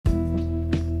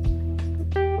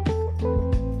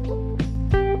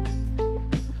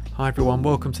Hi everyone,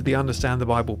 welcome to the Understand the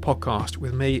Bible podcast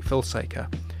with me, Phil Saker.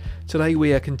 Today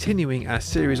we are continuing our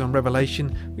series on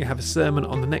Revelation. We have a sermon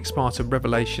on the next part of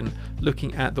Revelation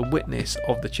looking at the witness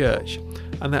of the church,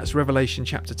 and that's Revelation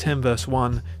chapter 10 verse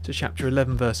 1 to chapter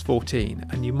 11 verse 14,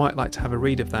 and you might like to have a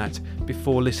read of that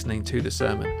before listening to the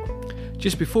sermon.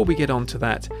 Just before we get on to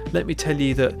that, let me tell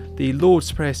you that the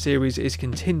Lord's Prayer series is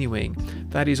continuing.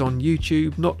 That is on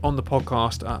YouTube, not on the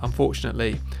podcast,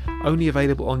 unfortunately, only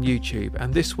available on YouTube.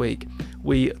 And this week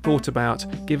we thought about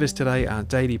Give Us Today Our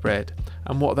Daily Bread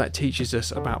and what that teaches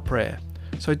us about prayer.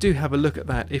 So do have a look at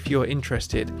that if you're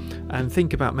interested, and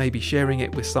think about maybe sharing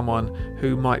it with someone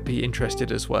who might be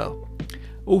interested as well.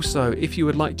 Also, if you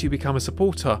would like to become a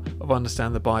supporter of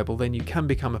Understand the Bible, then you can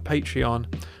become a Patreon,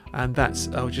 and that's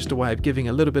just a way of giving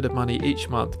a little bit of money each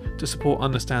month to support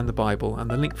Understand the Bible, and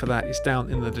the link for that is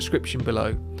down in the description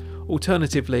below.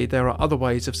 Alternatively, there are other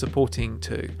ways of supporting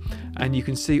too, and you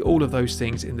can see all of those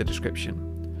things in the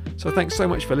description. So thanks so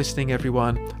much for listening,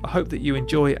 everyone. I hope that you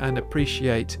enjoy and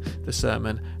appreciate the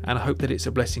sermon, and I hope that it's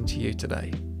a blessing to you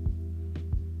today.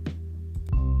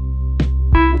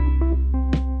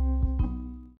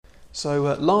 So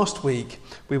last week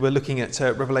we were looking at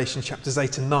Revelation chapters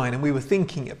 8 and 9, and we were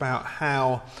thinking about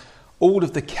how all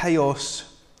of the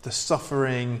chaos, the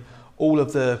suffering, all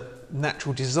of the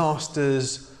natural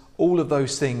disasters, all of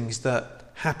those things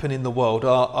that happen in the world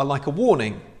are like a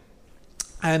warning.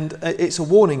 And it's a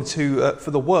warning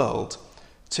for the world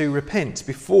to repent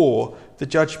before the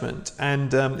judgment.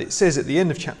 And it says at the end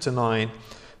of chapter 9,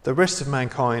 the rest of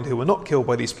mankind who were not killed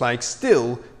by these plagues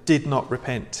still did not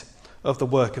repent of the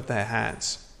work of their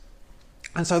hands.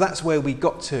 And so that's where we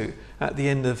got to at the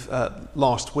end of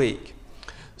last week.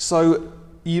 So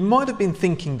you might have been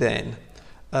thinking then,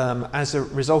 as a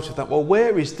result of that, well,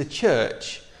 where is the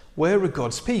church? Where are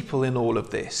God's people in all of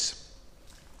this?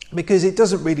 Because it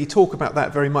doesn't really talk about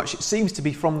that very much. It seems to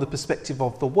be from the perspective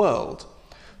of the world.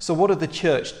 So what are the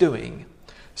church doing?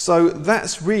 So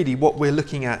that's really what we're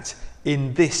looking at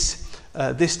in this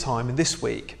time, in this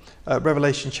week.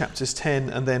 Revelation chapters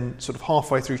 10 and then sort of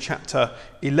halfway through chapter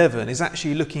 11 is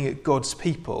actually looking at God's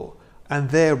people and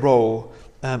their role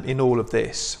in all of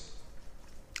this.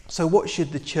 So what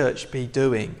should the church be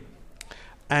doing?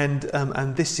 And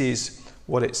this is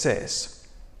what it says.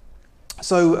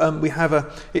 So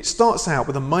it starts out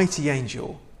with a mighty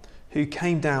angel who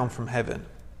came down from heaven.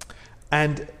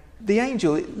 And the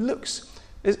angel,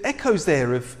 there's echoes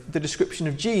there of the description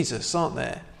of Jesus, aren't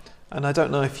there? And I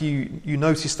don't know if you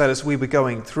noticed that as we were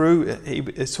going through.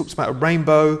 It talks about a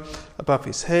rainbow above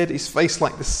his head, his face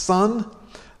like the sun,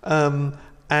 and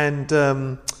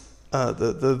the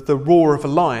roar of a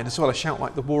lion as well, a shout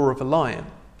like the roar of a lion.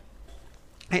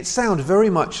 It sounds very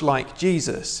much like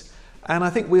Jesus, and I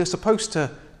think we are supposed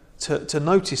to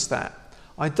notice that.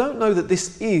 I don't know that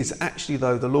this is actually,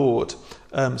 though, the Lord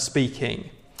speaking,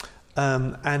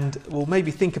 and we'll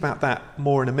maybe think about that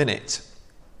more in a minute.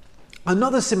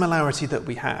 Another similarity that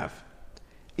we have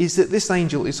is that this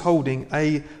angel is holding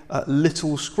a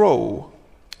little scroll.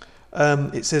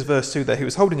 It says, verse 2 there, he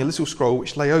was holding a little scroll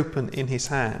which lay open in his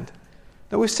hand.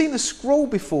 Now we've seen the scroll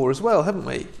before as well, haven't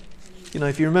we? You know,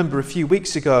 if you remember a few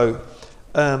weeks ago,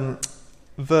 chapter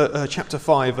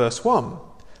 5 verse 1,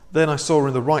 then I saw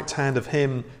in the right hand of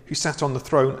him who sat on the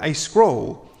throne a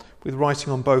scroll with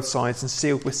writing on both sides and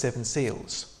sealed with 7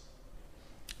 seals.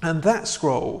 And that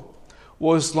scroll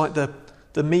was like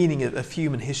the meaning of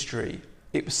human history.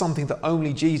 It was something that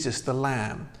only Jesus, the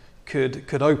Lamb,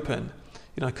 could open,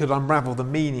 could unravel the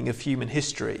meaning of human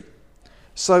history.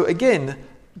 So again,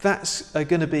 that's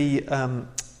going to be a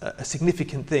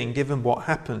significant thing given what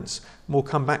happens. We'll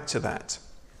come back to that.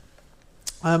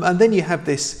 And then you have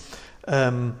this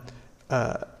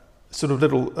sort of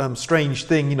little strange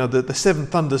thing, the 7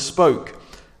 thunders spoke,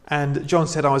 and John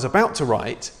said, I was about to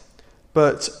write,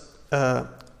 but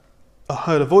I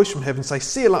heard a voice from heaven say,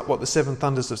 seal up what the 7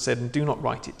 thunders have said and do not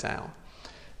write it down.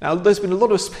 Now, there's been a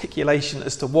lot of speculation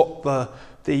as to what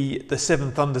the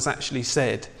 7 thunders actually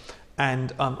said.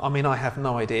 And I have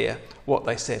no idea what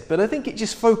they said. But I think it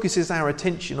just focuses our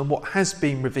attention on what has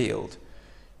been revealed.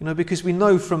 Because we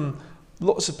know from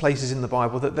lots of places in the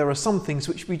Bible that there are some things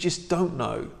which we just don't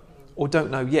know or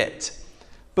don't know yet.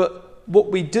 But what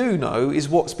we do know is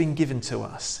what's been given to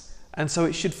us. And so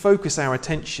it should focus our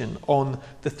attention on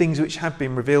the things which have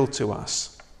been revealed to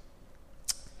us.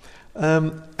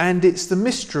 And it's the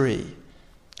mystery.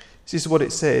 This is what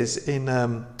it says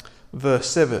in verse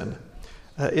 7.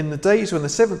 In the days when the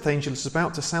 7th angel is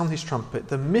about to sound his trumpet,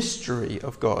 the mystery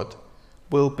of God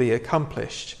will be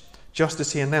accomplished, just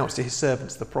as he announced to his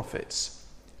servants, the prophets.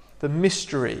 The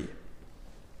mystery.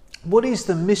 What is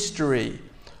the mystery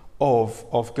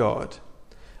of God.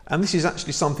 And this is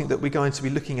actually something that we're going to be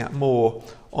looking at more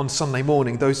on Sunday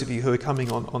morning, those of you who are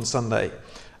coming on Sunday.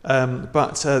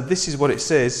 But this is what it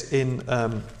says in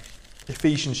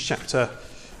Ephesians chapter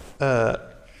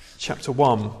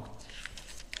 1,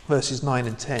 verses 9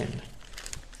 and 10. It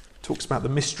talks about the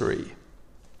mystery.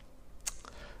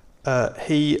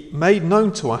 He made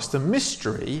known to us the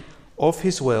mystery of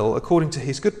his will according to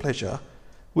his good pleasure,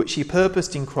 which he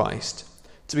purposed in Christ,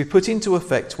 to be put into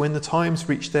effect when the times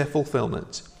reach their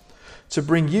fulfillment, to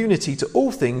bring unity to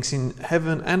all things in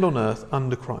heaven and on earth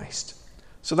under Christ.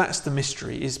 So that's the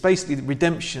mystery, is basically the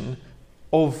redemption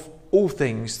of all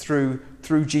things through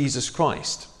Jesus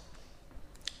Christ.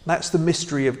 That's the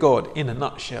mystery of God in a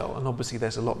nutshell, and obviously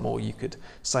there's a lot more you could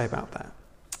say about that.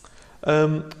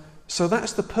 So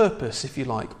that's the purpose, if you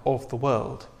like, of the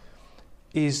world,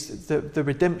 is the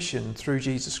redemption through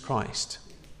Jesus Christ.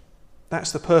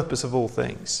 That's the purpose of all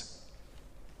things.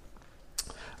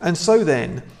 And so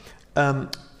then,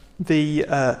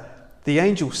 the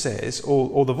angel says,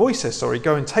 or the voice says,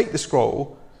 go and take the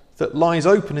scroll that lies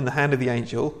open in the hand of the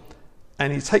angel.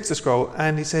 And he takes the scroll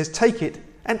and he says, take it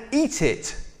and eat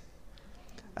it.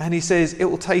 And he says, it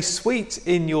will taste sweet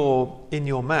in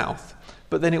your mouth,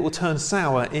 but then it will turn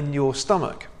sour in your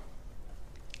stomach.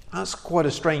 That's quite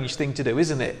a strange thing to do,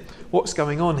 isn't it? What's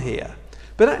going on here?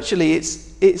 But actually,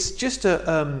 it's just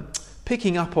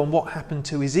picking up on what happened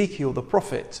to Ezekiel the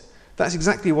prophet. That's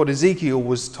exactly what Ezekiel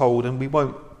was told, and we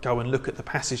won't go and look at the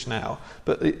passage now.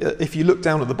 But if you look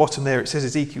down at the bottom there, it says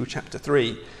Ezekiel chapter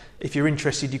 3. If you're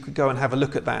interested, you could go and have a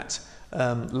look at that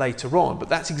later on. But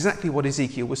that's exactly what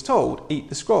Ezekiel was told. Eat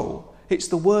the scroll. It's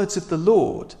the words of the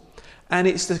Lord. And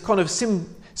it's the kind of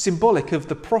symbolic of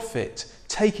the prophet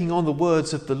taking on the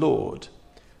words of the Lord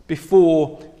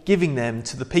before giving them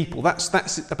to the people.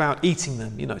 That's about eating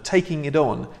them, taking it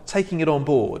on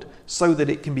board so that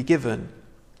it can be given.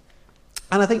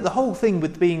 And I think the whole thing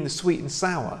with being the sweet and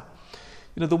sour,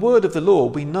 the word of the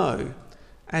Lord, we know,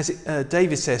 as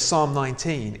David says, Psalm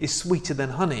 19, is sweeter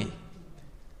than honey.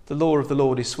 The law of the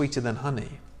Lord is sweeter than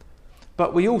honey.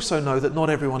 But we also know that not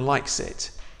everyone likes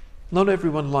it. Not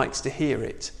everyone likes to hear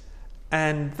it.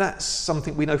 And that's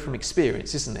something we know from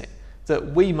experience, isn't it? That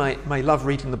we may love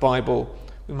reading the Bible,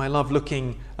 we may love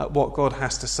looking at what God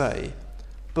has to say,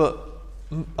 but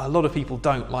a lot of people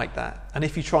don't like that. And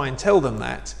if you try and tell them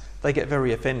that, they get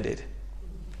very offended.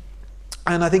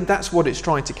 And I think that's what it's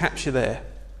trying to capture there.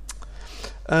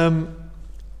 And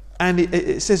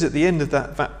it says at the end of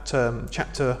that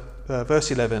chapter,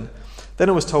 verse 11, then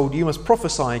I was told, you must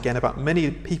prophesy again about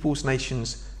many peoples,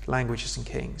 nations, languages and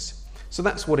kings. So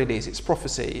that's what it is. It's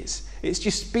prophecy. It's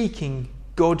just speaking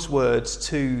God's words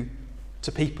to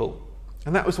people.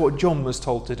 And that was what John was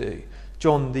told to do.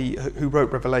 John, who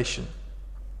wrote Revelation.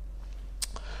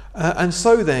 And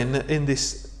so then, in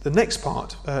the next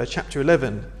part, chapter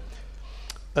 11,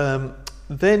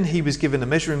 then he was given a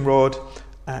measuring rod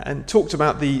and talked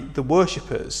about the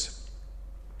worshippers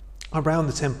around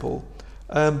the temple.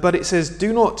 But it says,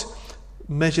 do not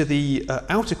measure the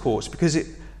outer courts, because it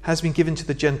has been given to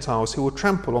the Gentiles who will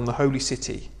trample on the holy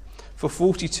city for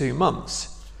 42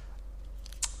 months.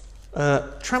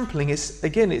 Trampling is,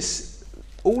 again, it's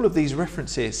all of these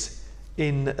references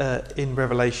in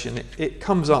Revelation. It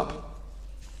comes up.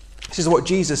 This is what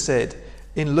Jesus said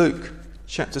in Luke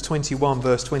chapter 21,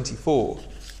 verse 24.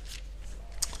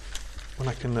 When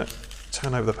I can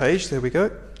turn over the page, there we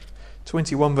go.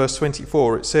 21, verse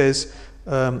 24, it says,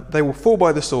 they will fall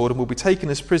by the sword and will be taken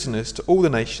as prisoners to all the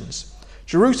nations.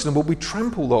 Jerusalem will be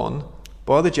trampled on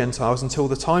by the Gentiles until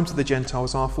the times of the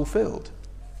Gentiles are fulfilled.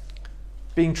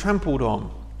 Being trampled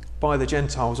on by the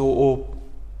Gentiles, or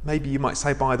maybe you might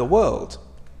say by the world.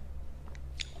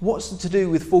 What's to do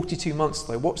with 42 months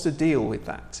though? What's the deal with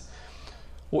that?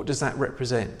 What does that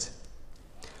represent?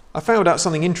 I found out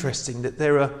something interesting, that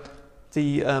there are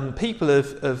the people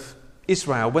of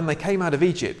Israel, when they came out of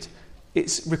Egypt,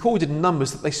 it's recorded in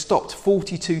Numbers that they stopped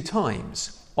 42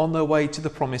 times on their way to the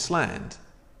promised land.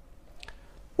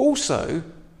 Also,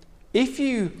 if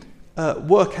you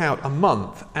work out a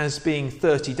month as being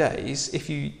 30 days, if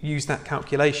you use that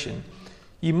calculation,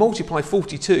 you multiply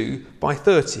 42 by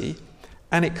 30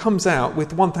 and it comes out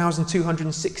with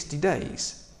 1,260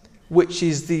 days, which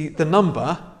is the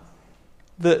number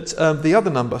that the other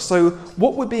number. So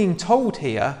what we're being told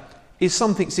here is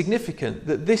something significant,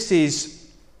 that this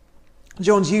is,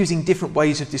 John's using different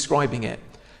ways of describing it,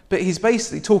 but he's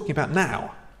basically talking about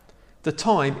now, the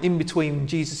time in between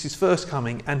Jesus' first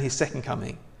coming and his second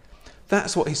coming.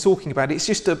 That's what he's talking about. It's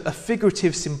just a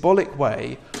figurative, symbolic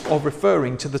way of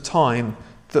referring to the time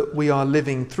that we are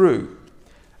living through.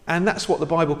 And that's what the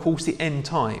Bible calls the end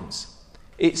times.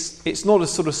 It's not a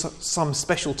sort of some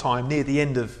special time near the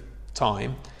end of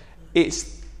time.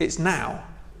 It's now.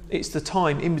 It's the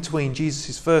time in between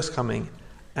Jesus' first coming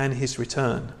and his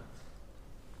return.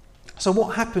 So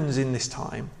what happens in this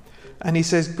time? And he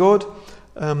says God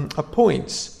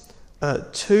appoints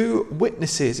 2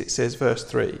 witnesses, it says, verse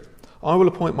 3. I will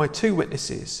appoint my 2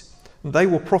 witnesses, and they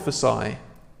will prophesy.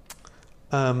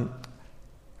 Again,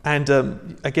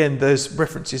 there's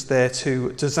references there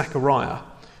to Zechariah,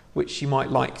 which you might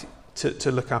like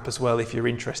to look up as well if you're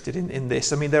interested in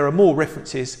this. I mean, there are more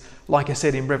references, like I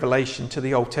said, in Revelation to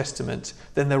the Old Testament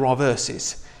than there are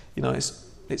verses. You know,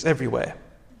 it's everywhere.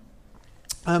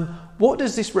 What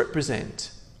does this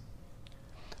represent?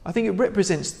 I think it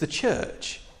represents the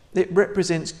church. It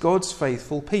represents God's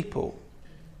faithful people.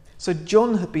 So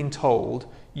John had been told,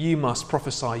 you must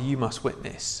prophesy, you must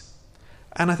witness.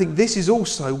 And I think this is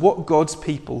also what God's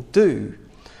people do.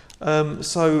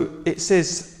 So it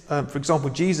says, for example,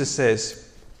 Jesus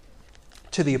says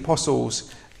to the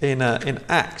apostles in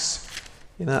Acts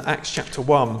chapter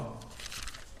 1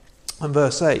 and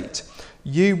verse 8,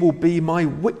 you will be my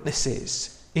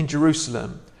witnesses in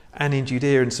Jerusalem and in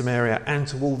Judea and Samaria and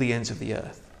to all the ends of the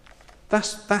earth.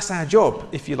 That's our job,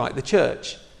 if you like, the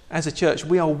church. As a church,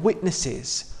 we are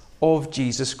witnesses of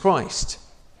Jesus Christ.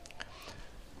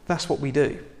 That's what we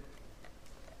do.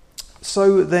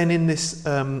 So then in this,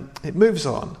 it moves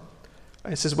on.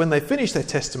 It says, when they finish their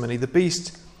testimony, the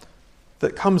beast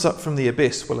that comes up from the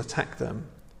abyss will attack them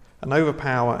and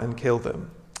overpower and kill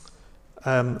them.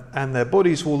 And their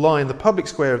bodies will lie in the public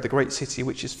square of the great city,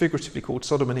 which is figuratively called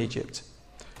Sodom and Egypt,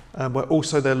 where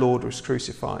also their Lord was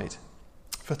crucified.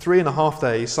 For 3.5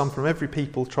 days, some from every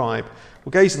people, tribe,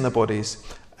 will gaze on their bodies,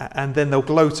 and then they'll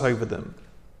gloat over them.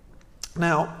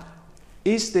 Now,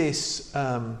 is this,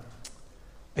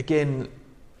 again,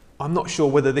 I'm not sure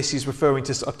whether this is referring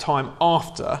to a time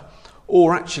after,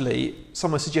 or actually,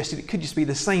 someone suggested it could just be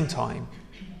the same time.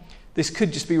 This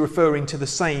could just be referring to the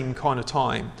same kind of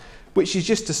time, which is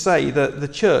just to say that the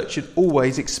church should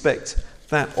always expect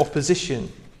that opposition.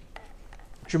 Do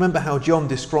you remember how John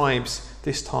describes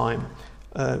this time?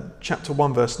 Chapter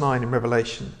 1, verse 9 in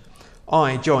Revelation.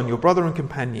 I, John, your brother and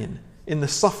companion, in the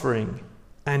suffering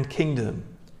and kingdom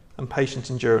and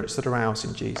patient endurance that are ours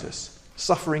in Jesus.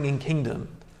 Suffering and kingdom.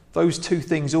 Those two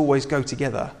things always go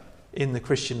together in the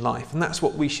Christian life. And that's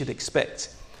what we should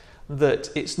expect. That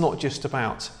it's not just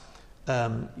about,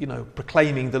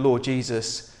 proclaiming the Lord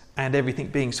Jesus and everything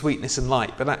being sweetness and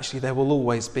light, but actually there will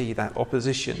always be that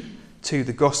opposition to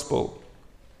the gospel.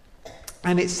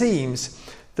 And it seems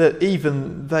that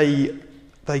even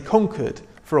they conquered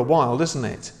for a while, doesn't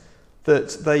it?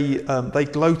 That they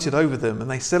gloated over them and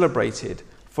they celebrated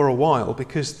for a while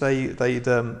because they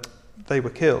were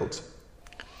killed.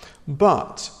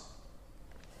 But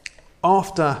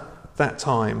after that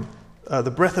time,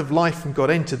 the breath of life from God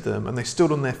entered them, and they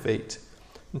stood on their feet,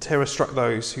 and terror struck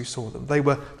those who saw them. They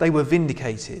were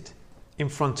vindicated in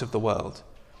front of the world.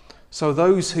 So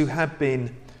those who had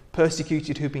been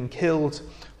persecuted, who'd been killed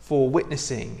for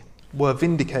witnessing, were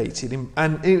vindicated,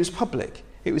 and it was public.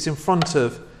 It was in front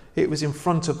of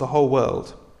the whole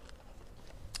world.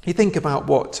 You think about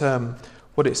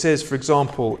what it says, for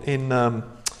example, in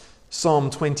Psalm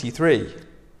 23,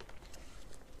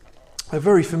 a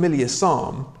very familiar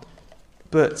psalm,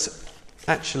 but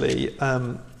actually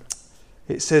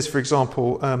it says, for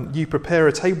example, you prepare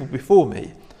a table before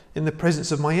me in the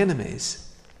presence of my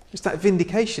enemies. It's that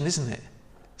vindication, isn't it?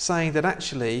 Saying that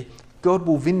actually God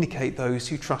will vindicate those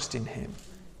who trust in him.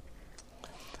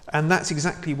 And that's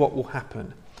exactly what will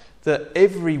happen. That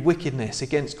every wickedness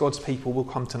against God's people will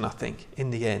come to nothing in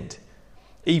the end.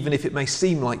 Even if it may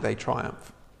seem like they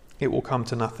triumph, it will come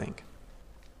to nothing.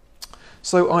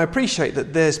 So I appreciate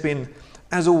that there's been,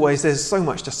 as always, there's so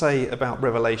much to say about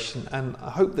Revelation, and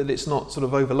I hope that it's not sort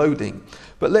of overloading.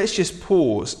 But let's just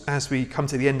pause as we come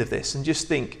to the end of this and just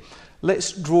think,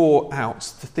 let's draw out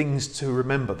the things to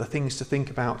remember, the things to think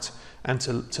about and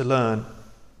to learn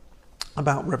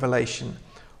about Revelation.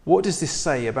 What does this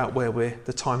say about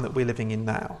the time that we're living in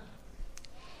now?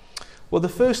 Well, the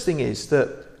first thing is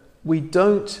that we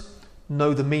don't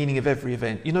know the meaning of every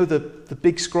event. You know, the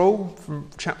big scroll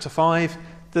from chapter 5,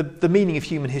 the meaning of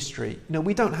human history. You know,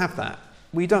 we don't have that.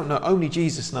 We don't know. Only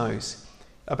Jesus knows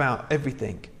about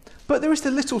everything. But there is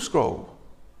the little scroll,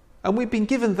 and we've been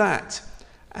given that.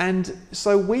 And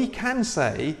so we can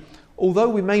say, although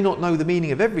we may not know the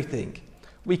meaning of everything,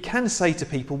 we can say to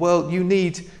people, well, you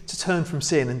need to turn from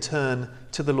sin and turn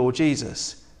to the Lord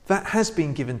Jesus. That has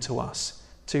been given to us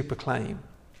to proclaim.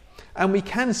 And we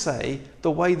can say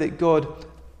the way that God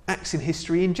acts in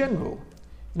history in general.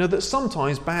 You know, that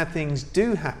sometimes bad things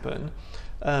do happen,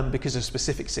 because of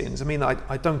specific sins. I mean,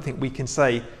 I don't think we can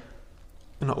say,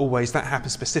 not always, that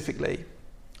happens specifically.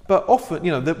 But often,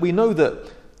 that we know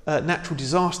that natural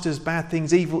disasters, bad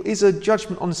things, evil is a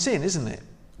judgment on sin, isn't it?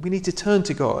 We need to turn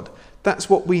to God. That's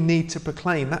what we need to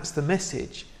proclaim. That's the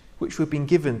message which we've been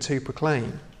given to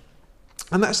proclaim.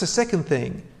 And that's the second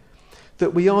thing,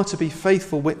 that we are to be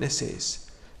faithful witnesses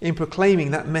in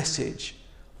proclaiming that message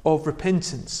of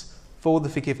repentance for the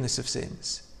forgiveness of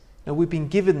sins. Now, we've been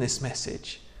given this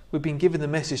message. We've been given the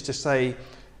message to say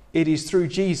it is through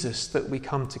Jesus that we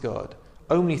come to God.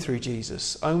 Only through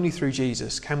Jesus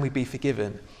can we be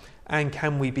forgiven and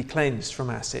can we be cleansed from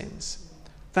our sins.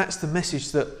 That's the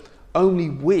message that only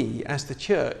we as the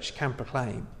church can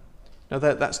proclaim. Now,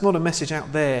 that's not a message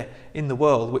out there in the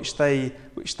world which they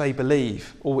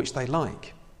believe or which they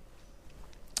like.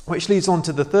 Which leads on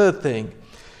to the third thing.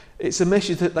 It's a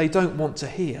message that they don't want to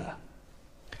hear.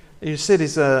 It said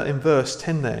in verse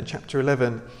 10 there, in chapter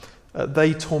 11,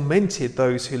 they tormented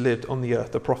those who lived on the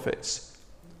earth, the prophets.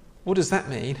 What does that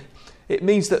mean? It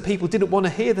means that people didn't want to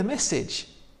hear the message.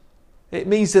 It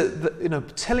means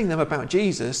that telling them about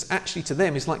Jesus actually to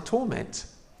them is like torment,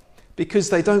 because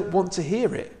they don't want to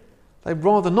hear it. They'd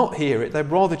rather not hear it. They'd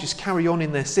rather just carry on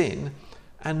in their sin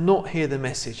and not hear the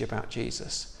message about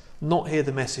Jesus, not hear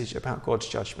the message about God's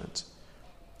judgment.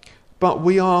 But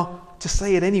we are to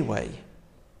say it anyway.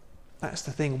 That's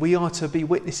the thing. We are to be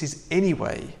witnesses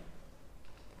anyway.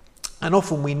 And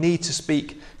often we need to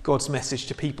speak God's message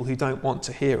to people who don't want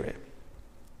to hear it.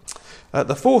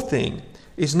 The fourth thing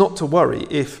is not to worry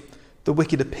if the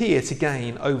wicked appear to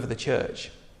gain over the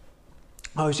church.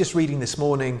 I was just reading this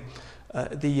morning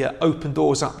the Open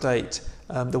Doors update,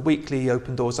 the weekly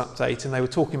Open Doors update, and they were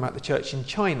talking about the church in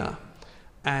China.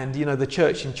 And, the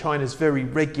church in China is very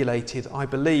regulated. I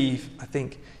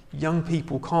think young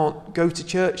people can't go to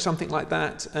church, something like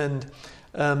that. And,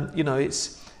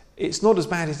 it's not as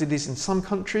bad as it is in some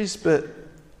countries, but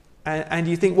and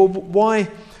you think, well,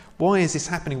 why is this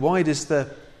happening? Why does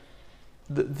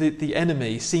the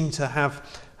enemy seem to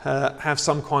have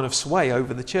some kind of sway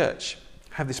over the church,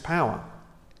 have this power?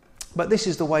 But this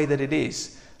is the way that it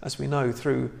is, as we know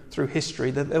through history,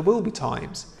 that there will be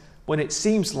times when it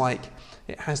seems like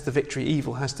it has the victory,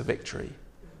 evil has the victory,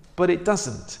 but it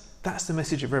doesn't. That's the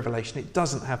message of Revelation. It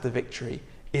doesn't have the victory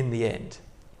in the end.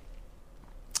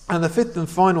 And the fifth and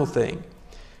final thing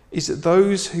is that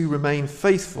those who remain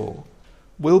faithful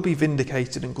will be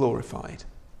vindicated and glorified.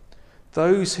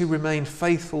 Those who remain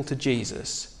faithful to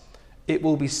Jesus, it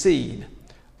will be seen,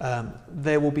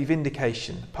 there will be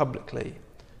vindication publicly.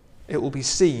 It will be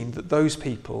seen that those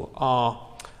people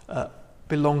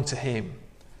belong to him,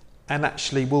 and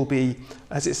actually will be,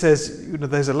 as it says,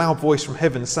 there's a loud voice from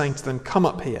heaven saying to them, "Come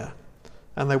up here."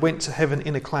 And they went to heaven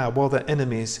in a cloud while their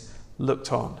enemies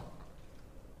looked on.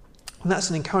 And that's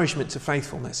an encouragement to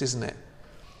faithfulness, isn't it?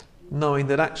 Knowing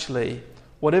that actually,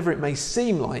 whatever it may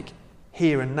seem like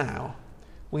here and now,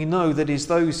 we know that it's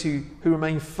those who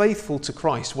remain faithful to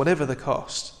Christ, whatever the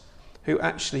cost, who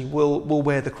actually will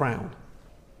wear the crown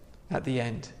at the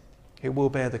end, who will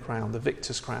bear the crown, the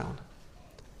victor's crown.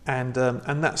 And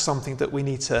that's something that we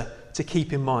need to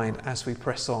keep in mind as we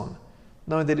press on,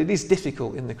 knowing that it is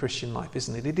difficult in the Christian life,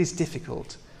 isn't it? It is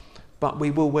difficult, but we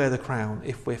will wear the crown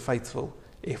if we're faithful,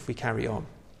 if we carry on.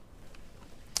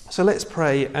 So let's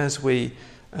pray as we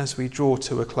draw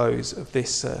to a close of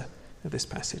this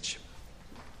passage.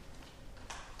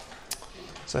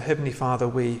 So Heavenly Father,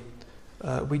 we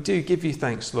do give you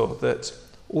thanks, Lord, that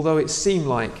although it seemed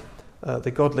like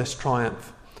the godless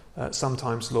triumph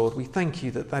sometimes, Lord, we thank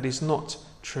you that is not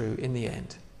true in the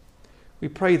end. We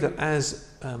pray that as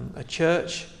a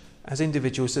church, as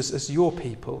individuals, as your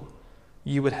people,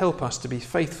 you would help us to be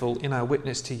faithful in our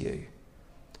witness to you.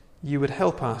 You would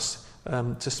help us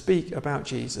to speak about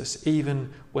Jesus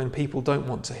even when people don't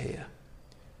want to hear.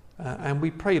 And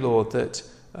we pray, Lord, that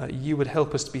you would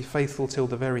help us to be faithful till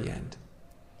the very end.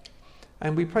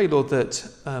 And we pray, Lord,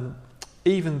 that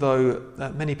even though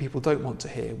many people don't want to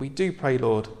hear, we do pray,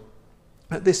 Lord,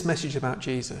 that this message about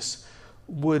Jesus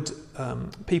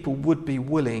people would be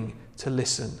willing to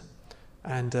listen.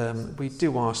 And we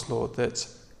do ask, Lord, that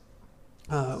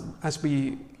as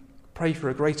we pray for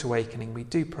a great awakening, we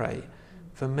do pray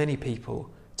for many people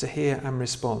to hear and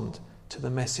respond to the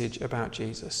message about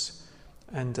Jesus.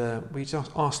 And we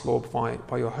just ask, Lord,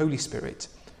 by your Holy Spirit,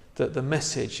 that the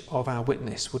message of our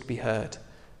witness would be heard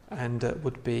and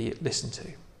would be listened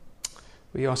to.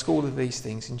 We ask all of these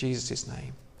things in Jesus'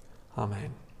 name.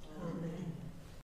 Amen. Amen.